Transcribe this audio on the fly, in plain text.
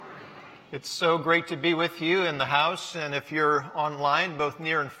It's so great to be with you in the house, and if you're online, both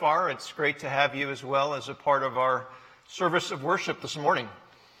near and far, it's great to have you as well as a part of our service of worship this morning.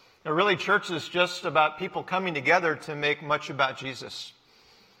 Now, really, church is just about people coming together to make much about Jesus.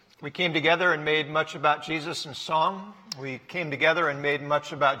 We came together and made much about Jesus in song. We came together and made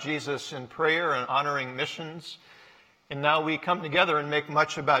much about Jesus in prayer and honoring missions. And now we come together and make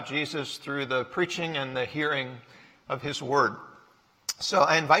much about Jesus through the preaching and the hearing of his word. So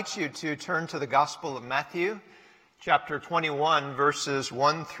I invite you to turn to the Gospel of Matthew, chapter 21, verses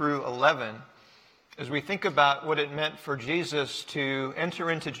 1 through 11, as we think about what it meant for Jesus to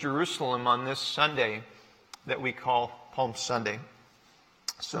enter into Jerusalem on this Sunday that we call Palm Sunday.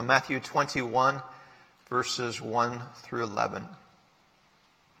 So Matthew 21, verses 1 through 11.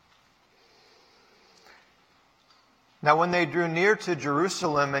 Now when they drew near to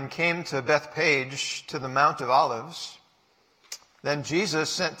Jerusalem and came to Bethphage, to the Mount of Olives, then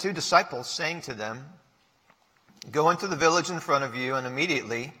Jesus sent 2 disciples, saying to them, "Go into the village in front of you, and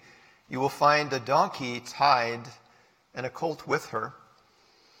immediately you will find a donkey tied and a colt with her.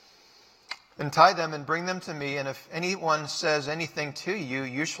 Untie them and bring them to me, and if anyone says anything to you,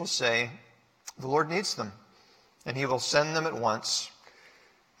 you shall say, 'The Lord needs them,' and he will send them at once."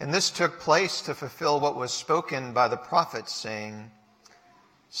 And this took place to fulfill what was spoken by the prophet, saying,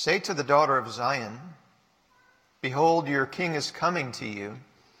 "Say to the daughter of Zion, Behold, your king is coming to you,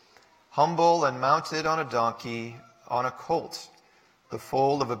 humble and mounted on a donkey, on a colt, the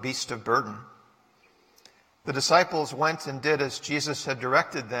foal of a beast of burden." The disciples went and did as Jesus had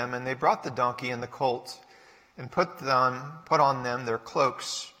directed them, and they brought the donkey and the colt and put on them their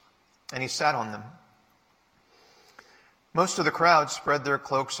cloaks, and he sat on them. Most of the crowd spread their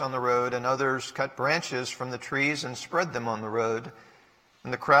cloaks on the road, and others cut branches from the trees and spread them on the road.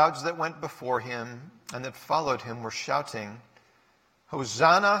 And the crowds that went before him and that followed him were shouting,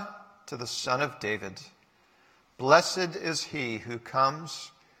 "Hosanna to the Son of David. Blessed is he who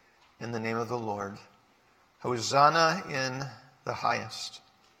comes in the name of the Lord. Hosanna in the highest."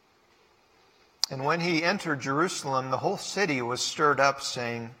 And when he entered Jerusalem, the whole city was stirred up,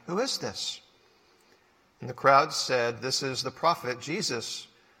 saying, "Who is this?" And the crowd said, "This is the prophet Jesus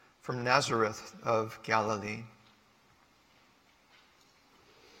from Nazareth of Galilee."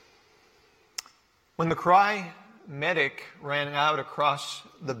 When the cry medic ran out across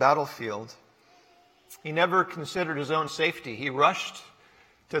the battlefield, he never considered his own safety. He rushed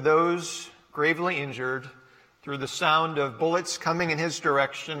to those gravely injured through the sound of bullets coming in his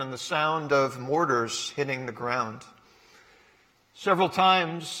direction and the sound of mortars hitting the ground. Several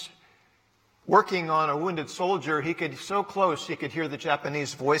times, working on a wounded soldier, he could hear the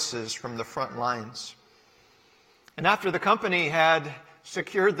Japanese voices from the front lines. And after the company had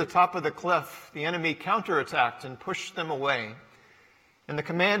secured the top of the cliff, the enemy counterattacked and pushed them away. And the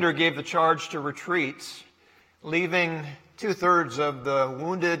commander gave the charge to retreat, leaving 2/3 of the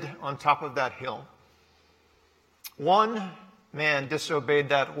wounded on top of that hill. One man disobeyed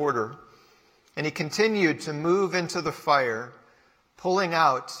that order, and he continued to move into the fire, pulling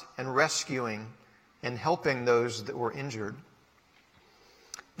out and rescuing and helping those that were injured.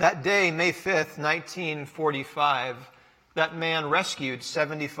 That day, May 5th, 1945, that man rescued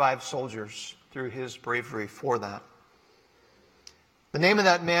 75 soldiers through his bravery for that. The name of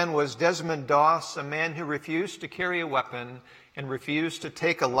that man was Desmond Doss, a man who refused to carry a weapon and refused to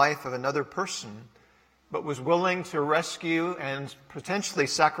take a life of another person, but was willing to rescue and potentially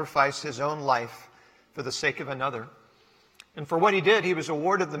sacrifice his own life for the sake of another. And for what he did, he was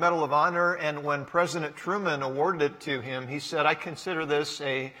awarded the Medal of Honor, and when President Truman awarded it to him, he said, "I consider this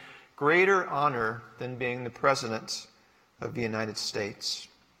a greater honor than being the President of the United States."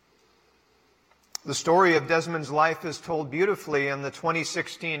 The story of Desmond's life is told beautifully in the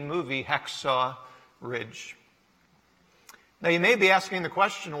 2016 movie Hacksaw Ridge. Now you may be asking the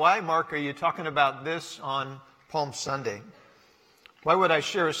question, why, Mark, are you talking about this on Palm Sunday? Why would I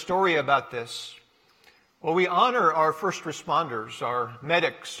share a story about this? Well, we honor our first responders, our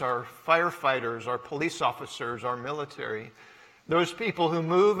medics, our firefighters, our police officers, our military. Those people who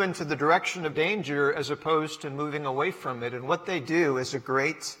move into the direction of danger as opposed to moving away from it. And what they do is a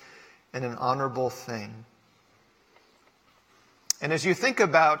great and an honorable thing. And as you think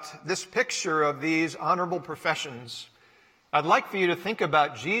about this picture of these honorable professions, I'd like for you to think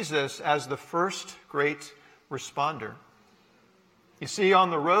about Jesus as the first great responder. You see, on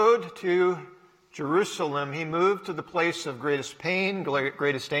the road to Jerusalem, he moved to the place of greatest pain,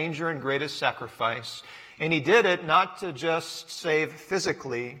 greatest danger, and greatest sacrifice. And he did it not to just save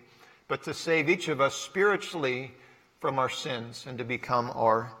physically, but to save each of us spiritually from our sins and to become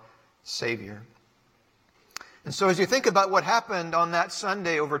our Savior. And so as you think about what happened on that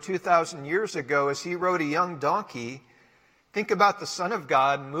Sunday over 2,000 years ago as he rode a young donkey, think about the Son of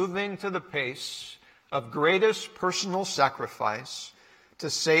God moving to the pace of greatest personal sacrifice to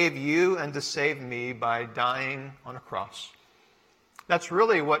save you and to save me by dying on a cross. That's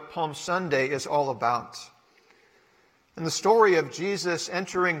really what Palm Sunday is all about. And the story of Jesus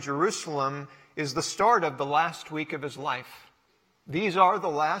entering Jerusalem is the start of the last week of his life. These are the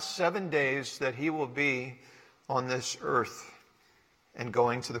last 7 days that he will be on this earth and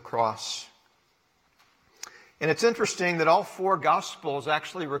going to the cross. And it's interesting that all 4 Gospels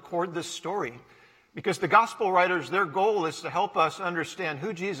actually record this story, because the Gospel writers, their goal is to help us understand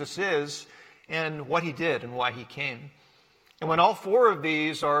who Jesus is and what he did and why he came. And when all 4 of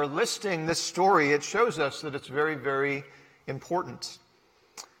these are listing this story, it shows us that it's very, very important.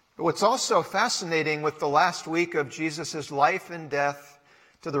 But what's also fascinating with the last week of Jesus' life and death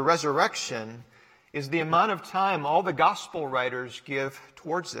to the resurrection is the amount of time all the Gospel writers give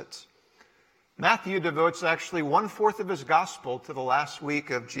towards it. Matthew devotes actually 1/4 of his Gospel to the last week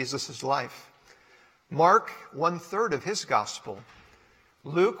of Jesus' life. Mark, 1/3 of his Gospel.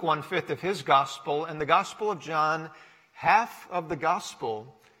 Luke, 1/5 of his Gospel. And the Gospel of John, half of the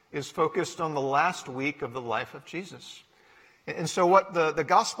Gospel is focused on the last week of the life of Jesus. And so what the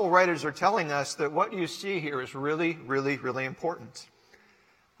Gospel writers are telling us, that what you see here is really, really, really important.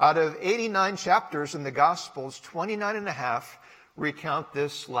 Out of 89 chapters in the Gospels, 29 and a half recount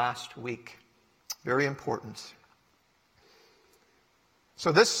this last week. Very important.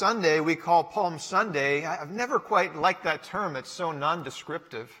 So this Sunday we call Palm Sunday. I've never quite liked that term. It's so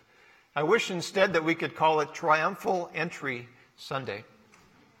nondescriptive. I wish instead that we could call it Triumphal Entry Sunday.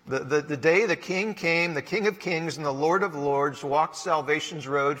 The day the King came, the King of Kings and the Lord of Lords, walked salvation's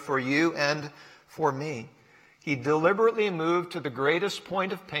road for you and for me. He deliberately moved to the greatest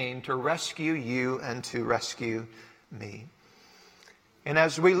point of pain to rescue you and to rescue me. And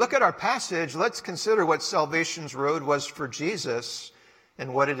as we look at our passage, let's consider what salvation's road was for Jesus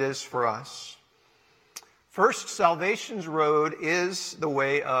and what it is for us. First, salvation's road is the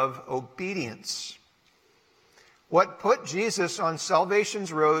way of obedience. What put Jesus on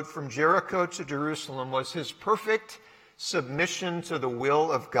salvation's road from Jericho to Jerusalem was his perfect submission to the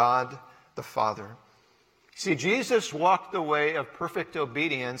will of God the Father. See, Jesus walked the way of perfect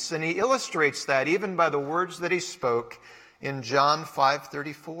obedience, and he illustrates that even by the words that he spoke in John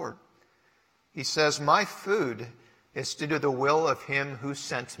 5:34. He says, "My food is to do the will of him who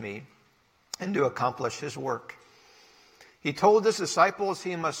sent me and to accomplish his work." He told his disciples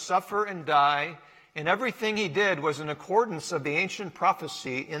he must suffer and die, and everything he did was in accordance of the ancient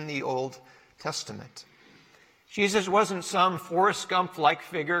prophecy in the Old Testament. Jesus wasn't some Forrest Gump-like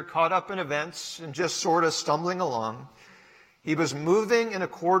figure caught up in events and just sort of stumbling along. He was moving in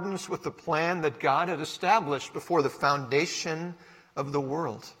accordance with the plan that God had established before the foundation of the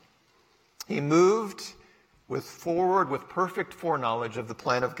world. He moved forward with perfect foreknowledge of the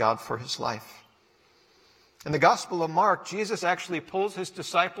plan of God for his life. In the Gospel of Mark, Jesus actually pulls his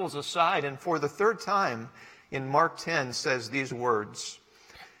disciples aside and for the 3rd time in Mark 10 says these words,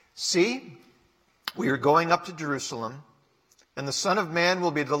 "See, we are going up to Jerusalem, and the Son of Man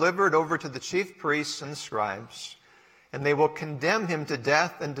will be delivered over to the chief priests and scribes, and they will condemn him to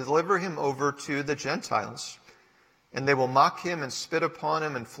death and deliver him over to the Gentiles. And they will mock him and spit upon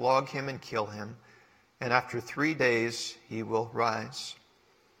him and flog him and kill him. And after 3 days he will rise."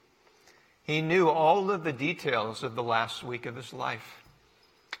 He knew all of the details of the last week of his life.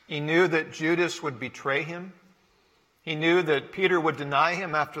 He knew that Judas would betray him. He knew that Peter would deny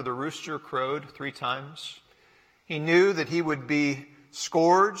him after the rooster crowed 3 times. He knew that he would be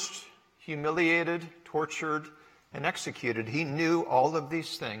scourged, humiliated, tortured, and executed. He knew all of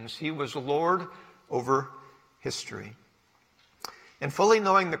these things. He was Lord over history. And fully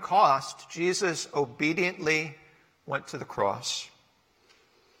knowing the cost, Jesus obediently went to the cross.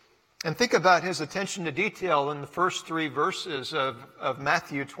 And think about his attention to detail in the first 3 verses of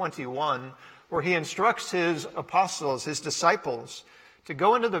Matthew 21, where he instructs his apostles, his disciples, to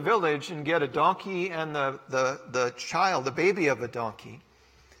go into the village and get a donkey and the child, the baby of a donkey.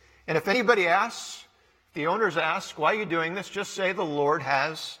 And if anybody asks, the owners ask, "Why are you doing this?" just say, "The Lord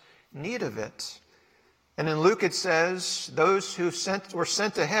has need of it." And in Luke it says, those who were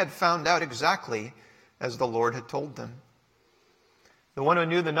sent ahead found out exactly as the Lord had told them. The one who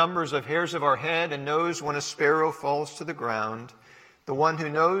knew the numbers of hairs of our head and knows when a sparrow falls to the ground, the one who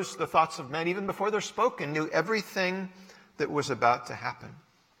knows the thoughts of men even before they're spoken, knew everything that was about to happen.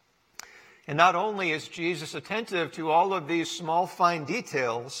 And not only is Jesus attentive to all of these small, fine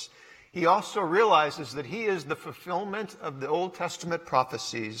details, he also realizes that he is the fulfillment of the Old Testament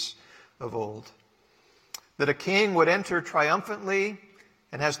prophecies of old. that a king would enter triumphantly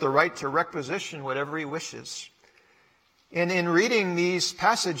and has the right to requisition whatever he wishes. And in reading these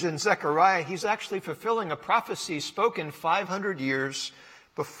passages in Zechariah, he's actually fulfilling a prophecy spoken 500 years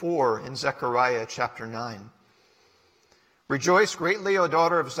before in Zechariah chapter 9. Rejoice greatly, O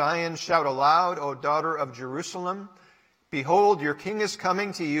daughter of Zion. Shout aloud, O daughter of Jerusalem. Behold, your king is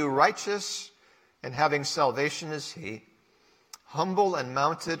coming to you, righteous and having salvation is he, humble and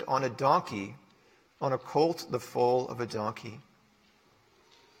mounted on a donkey, on a colt, the foal of a donkey.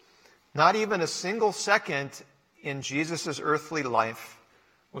 Not even a single second in Jesus' earthly life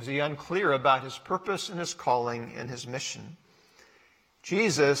was he unclear about his purpose and his calling and his mission.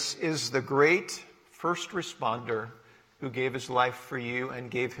 Jesus is the great first responder who gave his life for you and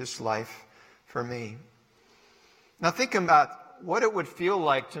gave his life for me. Now think about what it would feel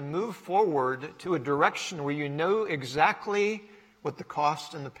like to move forward to a direction where you know exactly what the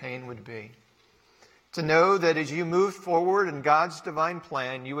cost and the pain would be. To know that as you move forward in God's divine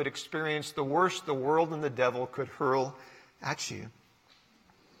plan, you would experience the worst the world and the devil could hurl at you.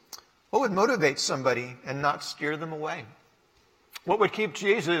 What would motivate somebody and not steer them away? What would keep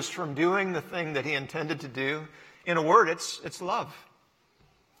Jesus from doing the thing that he intended to do? In a word, it's love.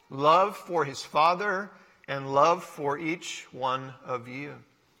 Love for his Father and love for each one of you.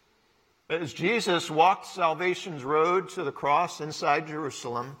 As Jesus walked salvation's road to the cross inside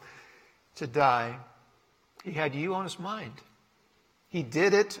Jerusalem to die, he had you on his mind. He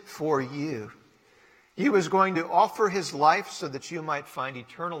did it for you. He was going to offer his life so that you might find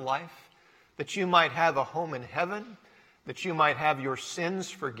eternal life, that you might have a home in heaven, that you might have your sins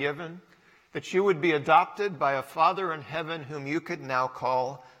forgiven, that you would be adopted by a Father in heaven whom you could now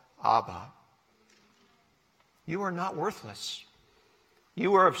call Abba. You are not worthless.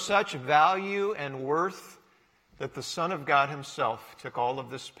 You are of such value and worth that the Son of God himself took all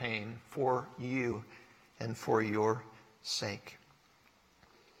of this pain for you and for your sake.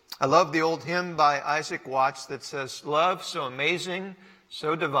 I love the old hymn by Isaac Watts that says, "Love so amazing,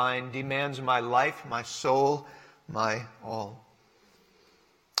 so divine, demands my life, my soul, my all."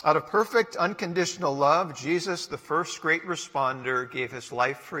 Out of perfect, unconditional love, Jesus, the first great responder, gave his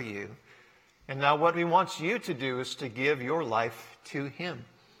life for you. And now what he wants you to do is to give your life to him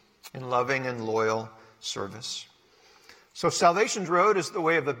in loving and loyal service. So salvation's road is the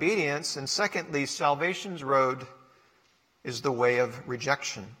way of obedience. And secondly, salvation's road is the way of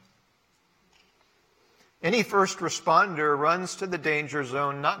rejection. Any first responder runs to the danger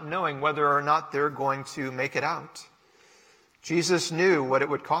zone not knowing whether or not they're going to make it out. Jesus knew what it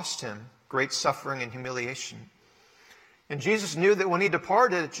would cost him, great suffering and humiliation. And Jesus knew that when he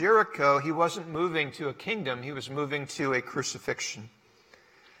departed Jericho, he wasn't moving to a kingdom, he was moving to a crucifixion.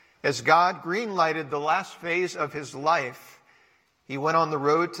 As God green-lighted the last phase of his life, he went on the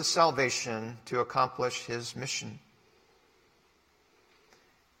road to salvation to accomplish his mission.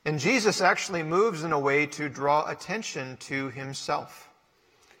 And Jesus actually moves in a way to draw attention to himself.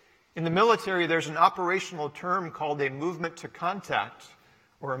 In the military, there's an operational term called a movement to contact,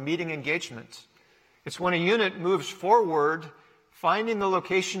 or a meeting engagement. It's when a unit moves forward, finding the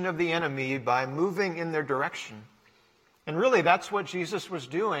location of the enemy by moving in their direction. And really, that's what Jesus was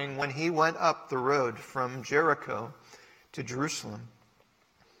doing when he went up the road from Jericho to Jerusalem.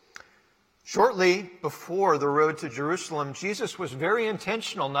 Shortly before the road to Jerusalem, Jesus was very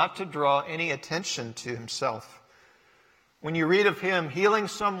intentional not to draw any attention to himself. When you read of him healing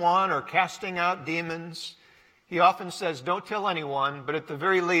someone or casting out demons, he often says, don't tell anyone, but at the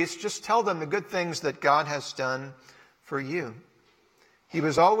very least, just tell them the good things that God has done for you. He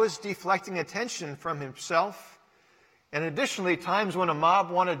was always deflecting attention from himself. And additionally, times when a mob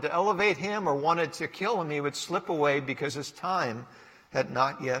wanted to elevate him or wanted to kill him, he would slip away because his time had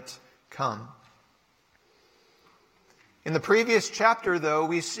not yet come. In the previous chapter, though,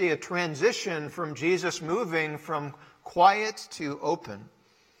 we see a transition from Jesus moving from quiet to open.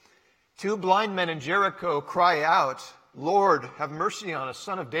 Two blind men in Jericho cry out, "Lord, have mercy on us,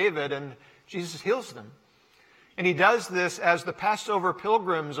 Son of David," and Jesus heals them. And he does this as the Passover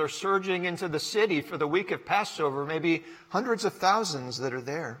pilgrims are surging into the city for the week of Passover, maybe hundreds of thousands that are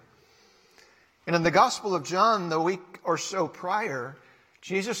there. And in the Gospel of John, the week or so prior,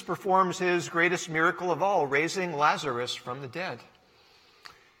 Jesus performs his greatest miracle of all, raising Lazarus from the dead.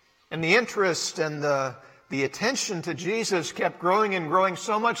 And the interest and the attention to Jesus kept growing and growing,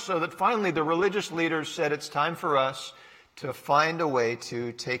 so much so that finally the religious leaders said it's time for us to find a way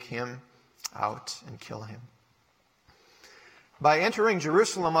to take him out and kill him. By entering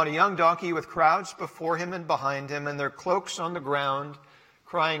Jerusalem on a young donkey with crowds before him and behind him and their cloaks on the ground,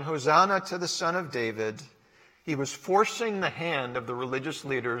 crying, "Hosanna to the Son of David," he was forcing the hand of the religious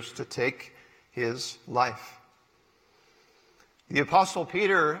leaders to take his life. The Apostle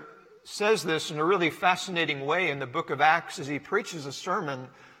Peter says this in a really fascinating way in the book of Acts as he preaches a sermon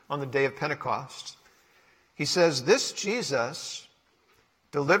on the day of Pentecost. He says, "This Jesus,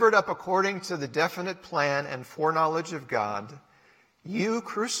 delivered up according to the definite plan and foreknowledge of God, you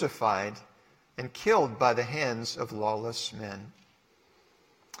crucified and killed by the hands of lawless men."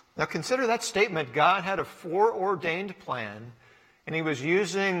 Now consider that statement. God had a foreordained plan, and he was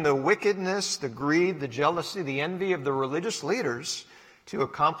using the wickedness, the greed, the jealousy, the envy of the religious leaders to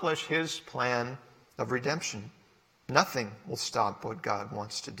accomplish his plan of redemption. Nothing will stop what God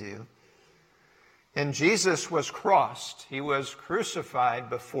wants to do. And Jesus was crossed. He was crucified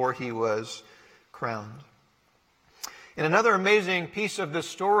before he was crowned. And another amazing piece of this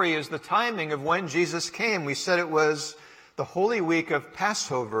story is the timing of when Jesus came. We said it was the Holy Week of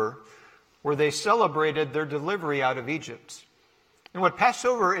Passover, where they celebrated their delivery out of Egypt. And what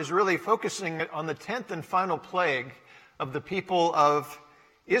Passover is really focusing on the 10th and final plague of the people of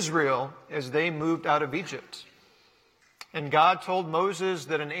Israel as they moved out of Egypt. And God told Moses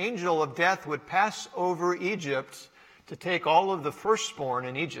that an angel of death would pass over Egypt to take all of the firstborn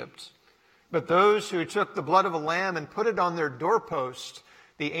in Egypt. But those who took the blood of a lamb and put it on their doorpost,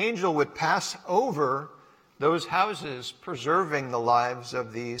 the angel would pass over those houses, preserving the lives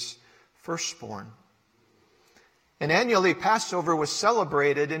of these firstborn. And annually, Passover was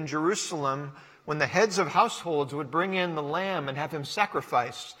celebrated in Jerusalem when the heads of households would bring in the lamb and have him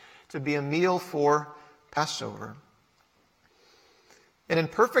sacrificed to be a meal for Passover. And in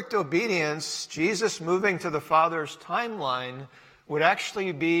perfect obedience, Jesus, moving to the Father's timeline, would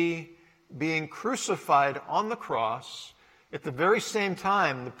actually be being crucified on the cross at the very same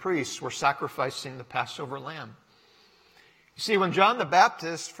time the priests were sacrificing the Passover lamb. You see, when John the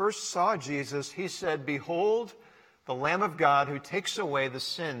Baptist first saw Jesus, he said, "Behold, the Lamb of God who takes away the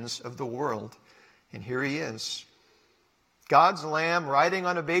sins of the world." And here he is, God's lamb riding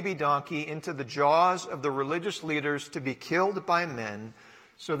on a baby donkey into the jaws of the religious leaders to be killed by men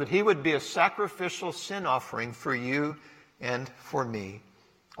so that he would be a sacrificial sin offering for you and for me,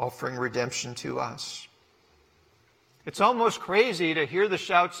 offering redemption to us. It's almost crazy to hear the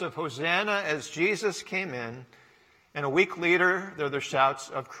shouts of Hosanna as Jesus came in, and a week later, they're the shouts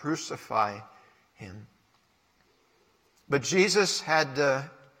of crucify him. But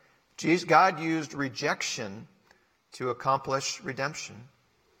God used rejection to accomplish redemption.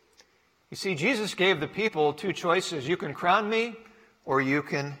 You see, Jesus gave the people two choices. You can crown me or you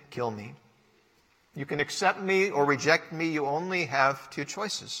can kill me. You can accept me or reject me. You only have two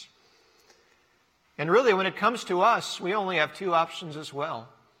choices. And really, when it comes to us, we only have two options as well.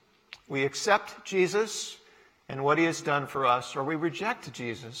 We accept Jesus and what he has done for us, or we reject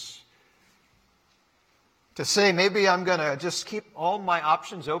Jesus. To say, maybe I'm going to just keep all my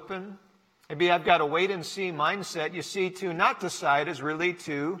options open. Maybe I've got a wait and see mindset. You see, to not decide is really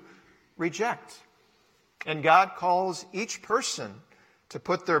to reject. And God calls each person to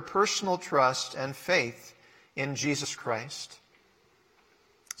put their personal trust and faith in Jesus Christ.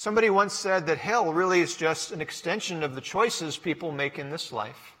 Somebody once said that hell really is just an extension of the choices people make in this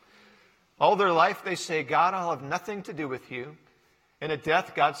life. All their life they say, "God, I'll have nothing to do with you." And at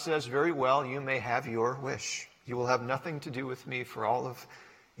death, God says, "Very well, you may have your wish. You will have nothing to do with me for all of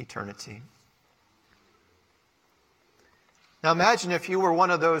eternity." Now imagine if you were one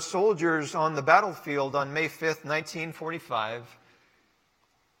of those soldiers on the battlefield on May 5th, 1945,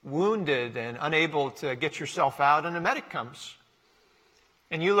 wounded and unable to get yourself out, and a medic comes.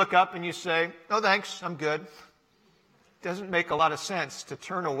 And you look up and you say, "No thanks, I'm good." It doesn't make a lot of sense to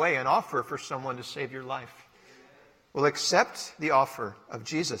turn away an offer for someone to save your life. Well, accept the offer of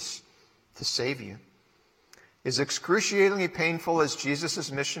Jesus to save you. As excruciatingly painful as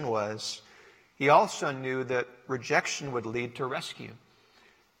Jesus' mission was, he also knew that rejection would lead to rescue.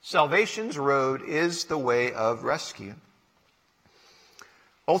 Salvation's road is the way of rescue.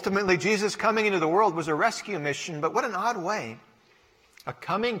 Ultimately, Jesus coming into the world was a rescue mission, but what an odd way. A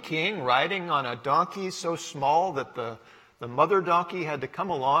coming king riding on a donkey so small that the mother donkey had to come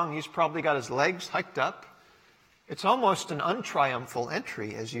along. He's probably got his legs hiked up. It's almost an untriumphal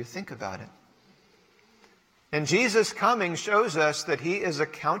entry as you think about it. And Jesus coming shows us that he is a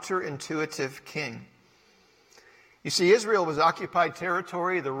counterintuitive king. You see, Israel was occupied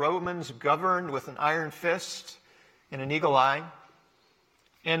territory. The Romans governed with an iron fist and an eagle eye.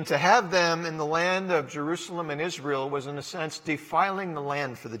 And to have them in the land of Jerusalem and Israel was, in a sense, defiling the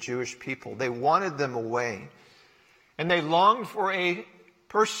land for the Jewish people. They wanted them away. And they longed for a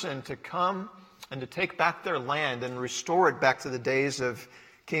person to come and to take back their land and restore it back to the days of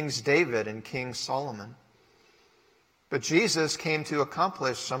Kings David and King Solomon. But Jesus came to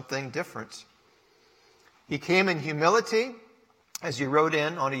accomplish something different. He came in humility as he rode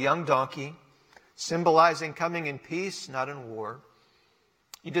in on a young donkey, symbolizing coming in peace, not in war.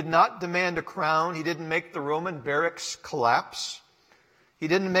 He did not demand a crown. He didn't make the Roman barracks collapse. He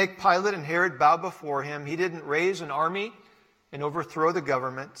didn't make Pilate and Herod bow before him. He didn't raise an army and overthrow the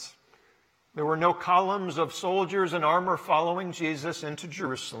government. There were no columns of soldiers in armor following Jesus into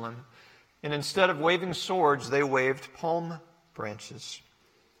Jerusalem. And instead of waving swords, they waved palm branches.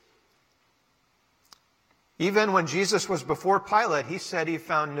 Even when Jesus was before Pilate, he said he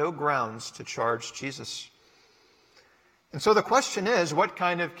found no grounds to charge Jesus. And so the question is, what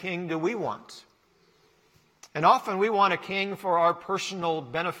kind of king do we want? And often we want a king for our personal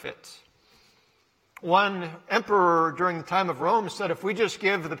benefit. One emperor during the time of Rome said, if we just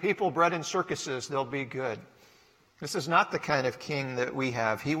give the people bread and circuses, they'll be good. This is not the kind of king that we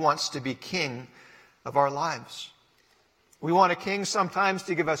have. He wants to be king of our lives. We want a king sometimes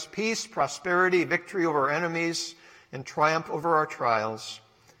to give us peace, prosperity, victory over our enemies, and triumph over our trials.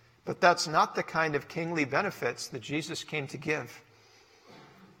 But that's not the kind of kingly benefits that Jesus came to give.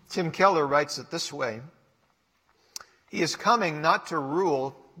 Tim Keller writes it this way: He is coming not to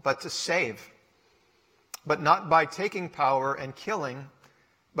rule, but to save. But not by taking power and killing,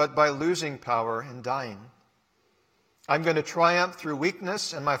 but by losing power and dying. I'm going to triumph through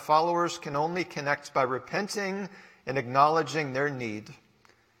weakness, and my followers can only connect by repenting and acknowledging their need.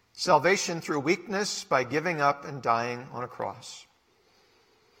 Salvation through weakness by giving up and dying on a cross.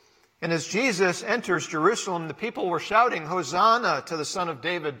 And as Jesus enters Jerusalem, the people were shouting, Hosanna to the Son of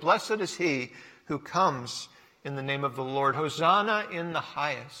David. Blessed is he who comes in the name of the Lord. Hosanna in the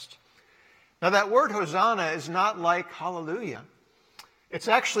highest. Now that word Hosanna is not like hallelujah. It's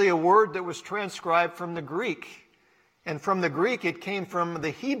actually a word that was transcribed from the Greek. And from the Greek, it came from the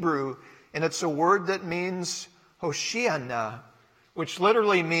Hebrew, and it's a word that means Hoshiana, which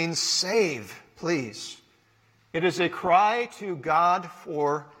literally means save, please. It is a cry to God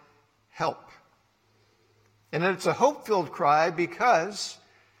for help. And it's a hope-filled cry because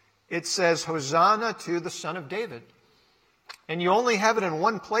it says, Hosanna to the Son of David. And you only have it in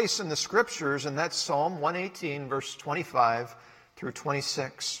one place in the Scriptures, and that's Psalm 118, verse 25 through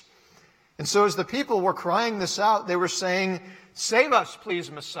 26. And so as the people were crying this out, they were saying, save us,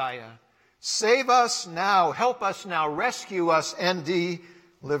 please, Messiah. Save us now, help us now, rescue us, and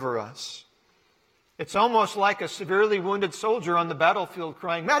deliver us. It's almost like a severely wounded soldier on the battlefield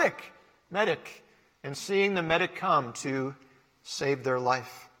crying, medic, medic, and seeing the medic come to save their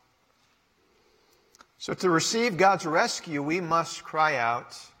life. So to receive God's rescue, we must cry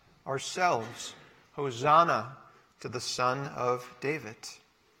out ourselves, Hosanna to the Son of David.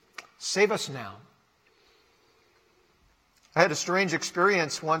 Save us now. I had a strange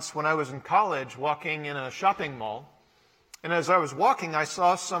experience once when I was in college walking in a shopping mall. And as I was walking, I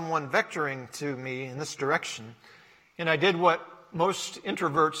saw someone vectoring to me in this direction. And I did what most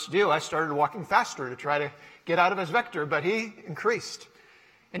introverts do. I started walking faster to try to get out of his vector, but he increased.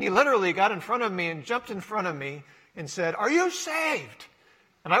 And he literally got in front of me and jumped in front of me and said, are you saved?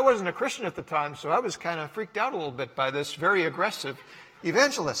 And I wasn't a Christian at the time, so I was kind of freaked out a little bit by this very aggressive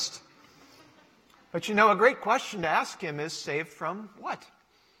evangelist. But you know, a great question to ask him is, saved from what?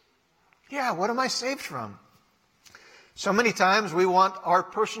 Yeah, what am I saved from? So many times we want our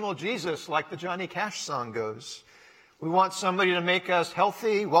personal Jesus, like the Johnny Cash song goes. We want somebody to make us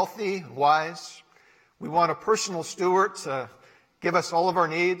healthy, wealthy, wise. We want a personal steward to give us all of our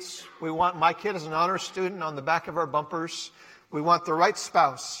needs. We want my kid as an honor student on the back of our bumpers. We want the right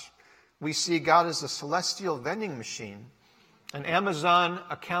spouse. We see God as a celestial vending machine, an Amazon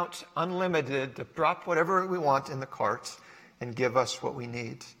account unlimited to drop whatever we want in the cart and give us what we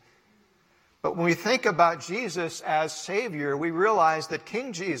need. But when we think about Jesus as Savior, we realize that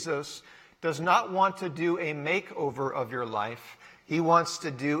King Jesus does not want to do a makeover of your life. He wants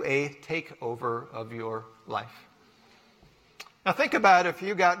to do a takeover of your life. Now think about if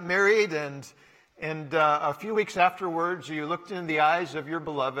you got married and a few weeks afterwards you looked in the eyes of your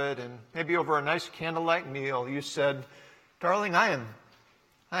beloved and maybe over a nice candlelight meal you said, darling, I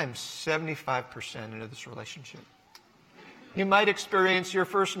am 75% into this relationship. You might experience your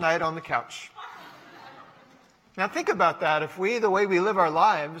first night on the couch. Now think about that. If we, the way we live our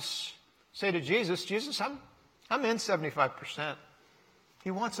lives, say to Jesus, Jesus, I'm in 75%.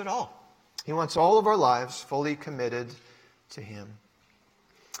 He wants it all. He wants all of our lives fully committed to Him.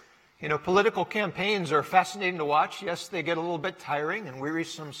 You know, political campaigns are fascinating to watch. Yes, they get a little bit tiring and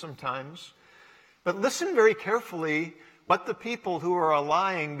wearisome sometimes. But listen very carefully what the people who are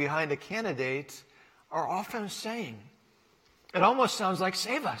lying behind a candidate are often saying. It almost sounds like,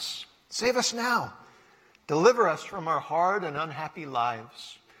 save us. Save us now. Deliver us from our hard and unhappy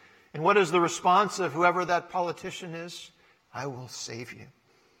lives. And what is the response of whoever that politician is? I will save you.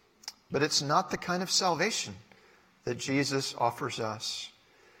 But it's not the kind of salvation that Jesus offers us.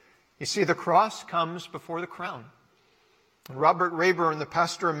 You see, the cross comes before the crown. Robert Rayburn, the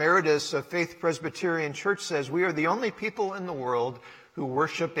pastor emeritus of Faith Presbyterian Church, says, we are the only people in the world who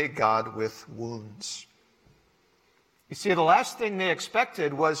worship a God with wounds. You see, the last thing they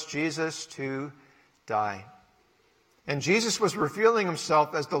expected was Jesus to die. And Jesus was revealing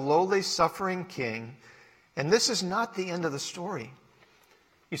himself as the lowly, suffering king. And this is not the end of the story.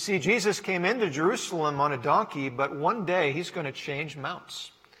 You see, Jesus came into Jerusalem on a donkey, but one day he's going to change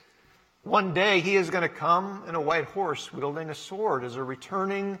mounts. One day he is going to come in a white horse wielding a sword as a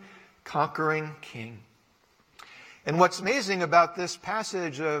returning, conquering king. And what's amazing about this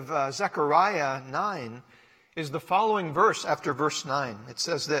passage of Zechariah 9 is the following verse after verse 9. It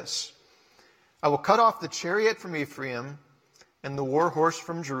says this, I will cut off the chariot from Ephraim and the war horse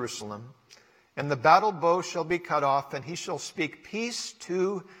from Jerusalem, and the battle bow shall be cut off, and he shall speak peace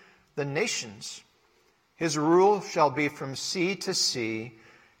to the nations. His rule shall be from sea to sea,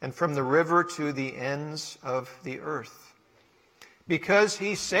 and from the river to the ends of the earth. Because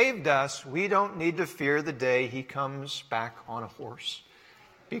he saved us, we don't need to fear the day he comes back on a horse.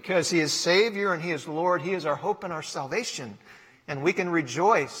 Because he is Savior and he is Lord, he is our hope and our salvation. And we can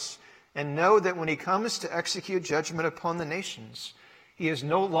rejoice and know that when he comes to execute judgment upon the nations, he is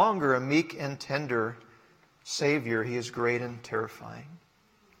no longer a meek and tender Savior. He is great and terrifying.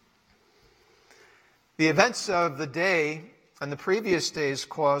 The events of the day and the previous days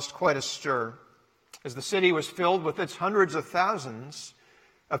caused quite a stir, as the city was filled with its hundreds of thousands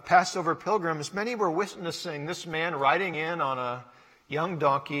of Passover pilgrims. Many were witnessing this man riding in on a young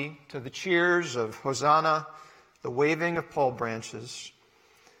donkey to the cheers of Hosanna, the waving of palm branches.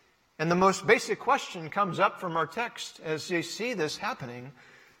 And the most basic question comes up from our text as they see this happening.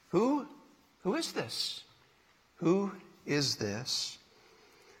 Who is this? Who is this?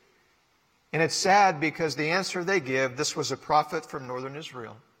 And it's sad because the answer they give, this was a prophet from northern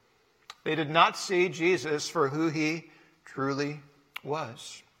Israel. They did not see Jesus for who he truly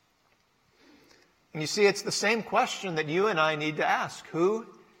was. And you see, it's the same question that you and I need to ask. Who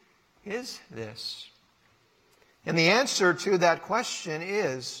is this? And the answer to that question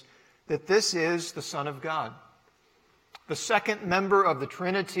is that this is the Son of God, the second member of the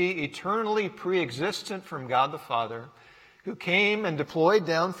Trinity, eternally pre-existent from God the Father, who came and deployed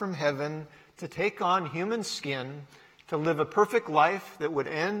down from heaven to take on human skin, to live a perfect life that would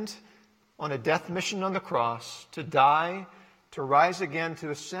end on a death mission on the cross, to die, to rise again,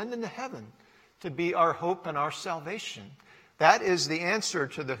 to ascend into heaven, to be our hope and our salvation. That is the answer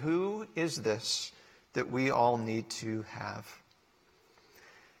to the who is this that we all need to have.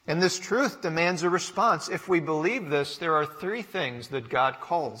 And this truth demands a response. If we believe this, there are three things that God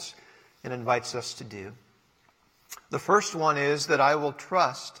calls and invites us to do. The first one is that I will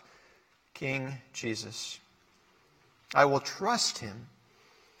trust King Jesus. I will trust him.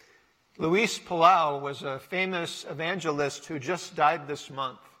 Luis Palau was a famous evangelist who just died this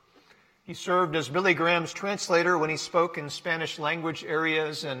month. He served as Billy Graham's translator when he spoke in Spanish language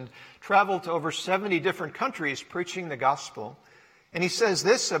areas and traveled to over 70 different countries preaching the gospel. And he says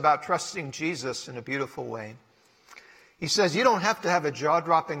this about trusting Jesus in a beautiful way. He says, you don't have to have a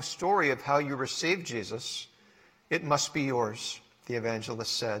jaw-dropping story of how you received Jesus. It must be yours, the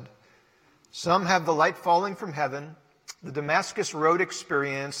evangelist said. Some have the light falling from heaven, the Damascus Road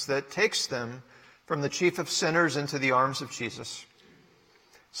experience that takes them from the chief of sinners into the arms of Jesus.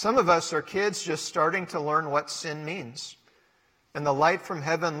 Some of us are kids just starting to learn what sin means. And the light from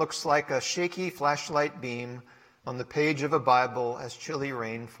heaven looks like a shaky flashlight beam on the page of a Bible as chilly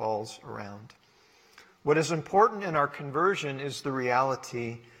rain falls around. What is important in our conversion is the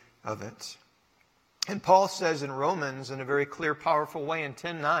reality of it. And Paul says in Romans in a very clear, powerful way in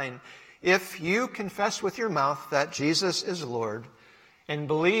 10:9, if you confess with your mouth that Jesus is Lord and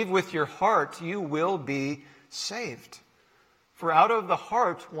believe with your heart, you will be saved. For out of the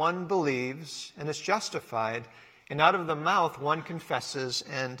heart one believes and is justified, and out of the mouth one confesses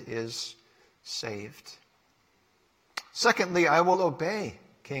and is saved. Secondly, I will obey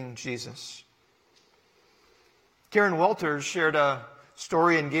King Jesus. Karen Walters shared a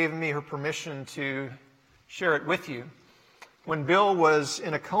story and gave me her permission to share it with you. When Bill was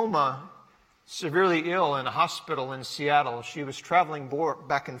in a coma, severely ill in a hospital in Seattle, she was traveling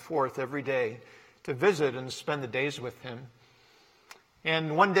back and forth every day to visit and spend the days with him.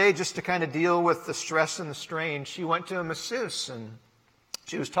 And one day, just to kind of deal with the stress and the strain, she went to a masseuse, and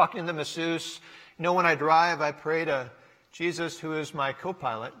she was talking to the masseuse. You know, when I drive, I pray to Jesus, who is my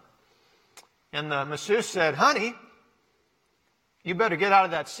co-pilot. And the masseuse said, honey, You better get out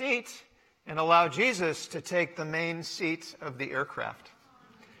of that seat and allow Jesus to take the main seat of the aircraft.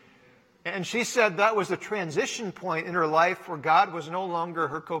 And she said that was a transition point in her life where God was no longer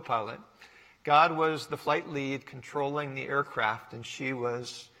her co-pilot. God was the flight lead controlling the aircraft, and she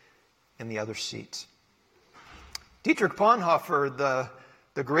was in the other seat. Dietrich Bonhoeffer,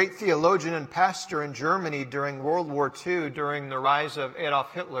 the great theologian and pastor in Germany during World War II, during the rise of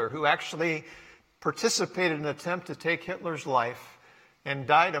Adolf Hitler, who actually participated in an attempt to take Hitler's life and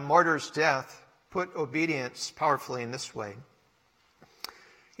died a martyr's death, put obedience powerfully in this way.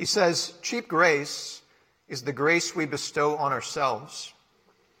 He says, cheap grace is the grace we bestow on ourselves.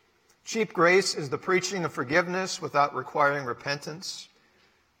 Cheap grace is the preaching of forgiveness without requiring repentance,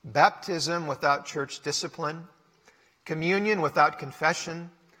 baptism without church discipline, communion without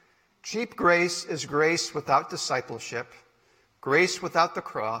confession. Cheap grace is grace without discipleship, grace without the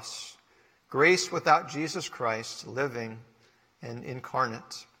cross, grace without Jesus Christ living and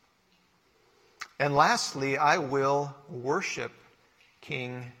incarnate. And lastly, I will worship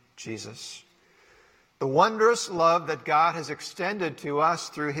King Jesus. The wondrous love that God has extended to us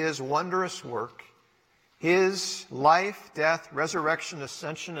through his wondrous work, his life, death, resurrection,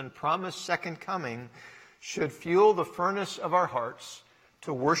 ascension, and promised second coming should fuel the furnace of our hearts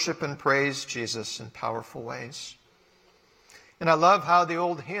to worship and praise Jesus in powerful ways. And I love how the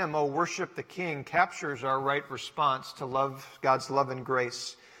old hymn, "O Worship the King," captures our right response to love, God's love and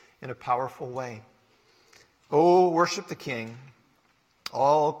grace in a powerful way. "O worship the King,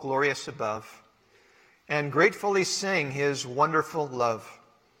 all glorious above, and gratefully sing his wonderful love.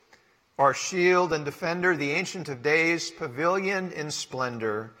 Our shield and defender, the Ancient of Days, pavilioned in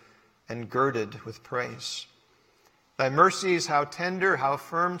splendor and girded with praise. Thy mercies, how tender, how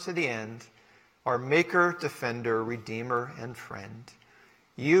firm to the end, our Maker, Defender, Redeemer, and Friend.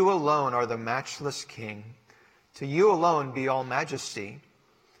 You alone are the matchless King. To you alone be all majesty.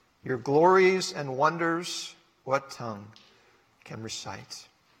 Your glories and wonders, what tongue can recite?"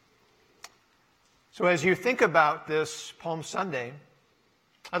 So as you think about this Palm Sunday,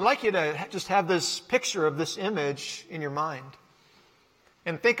 I'd like you to just have this picture of this image in your mind.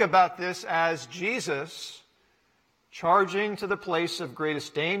 And think about this as Jesus charging to the place of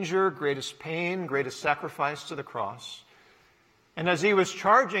greatest danger, greatest pain, greatest sacrifice, to the cross. And as he was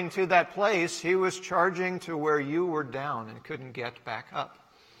charging to that place, he was charging to where you were down and couldn't get back up.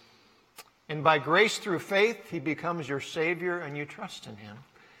 And by grace through faith, he becomes your Savior and you trust in him.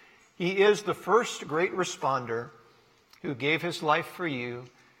 He is the first great responder who gave his life for you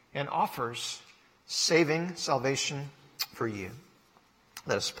and offers saving salvation for you.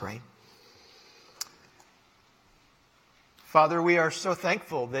 Let us pray. Father, we are so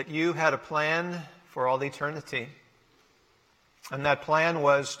thankful that you had a plan for all eternity. And that plan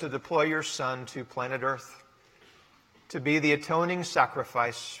was to deploy your Son to planet Earth, to be the atoning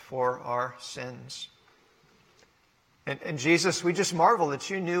sacrifice for our sins. And Jesus, we just marvel that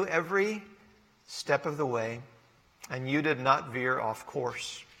you knew every step of the way and you did not veer off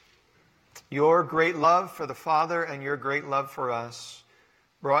course. Your great love for the Father and your great love for us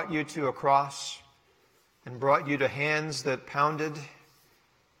brought you to a cross and brought you to hands that pounded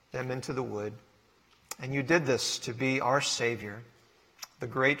them into the wood. And you did this to be our Savior, the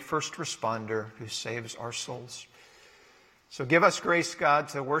great first responder who saves our souls. So give us grace, God,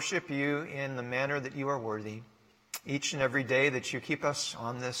 to worship you in the manner that you are worthy, each and every day that you keep us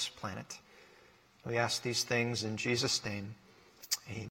on this planet. We ask these things in Jesus' name.